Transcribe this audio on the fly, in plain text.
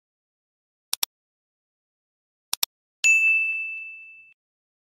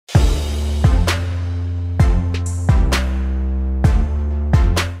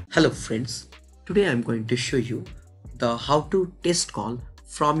Hello friends, today I'm going to show you the how to test call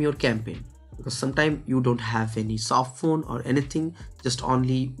from your campaign, because sometimes you don't have any soft phone or anything, just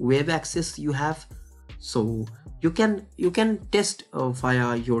only web access you have. So you can test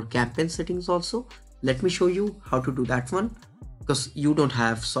via your campaign settings also. Let me show you how to do that one, because you don't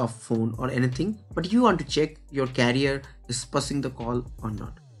have soft phone or anything, but you want to check your carrier is passing the call or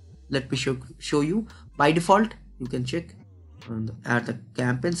not. Let me show you. By default you can check at the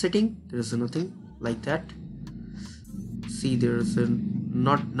campaign setting. There is nothing like that. See, there is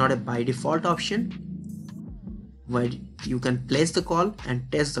not a by default option where you can place the call and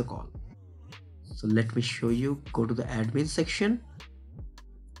test the call. So let me show you. Go to the admin section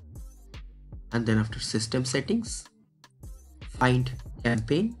and then after system settings, find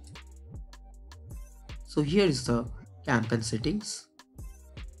campaign. So here is the campaign settings.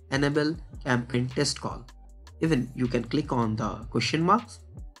 Enable campaign test call. Even you can click on the question marks.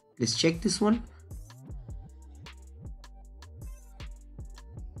 Please check this one.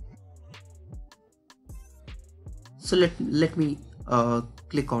 So let me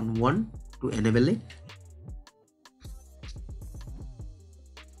click on one to enable it.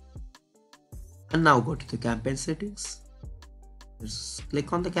 And now go to the campaign settings. Just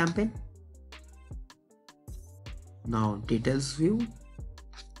click on the campaign. Now details view.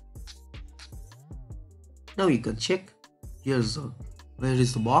 Now you can check. Here's where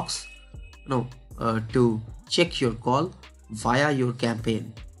is the box? No, to check your call via your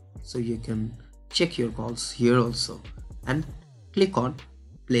campaign. So you can check your calls here also and click on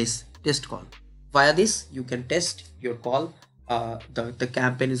place test call. Via this you can test your call, the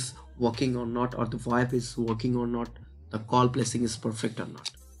campaign is working or not, or the VoIP is working or not, the call placing is perfect or not.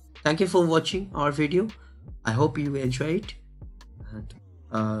 Thank you for watching our video. I hope you enjoy it, and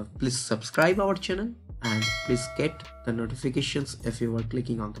please subscribe our channel and please get the notifications if you are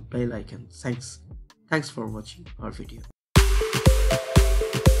clicking on the bell icon. Thanks for watching our video.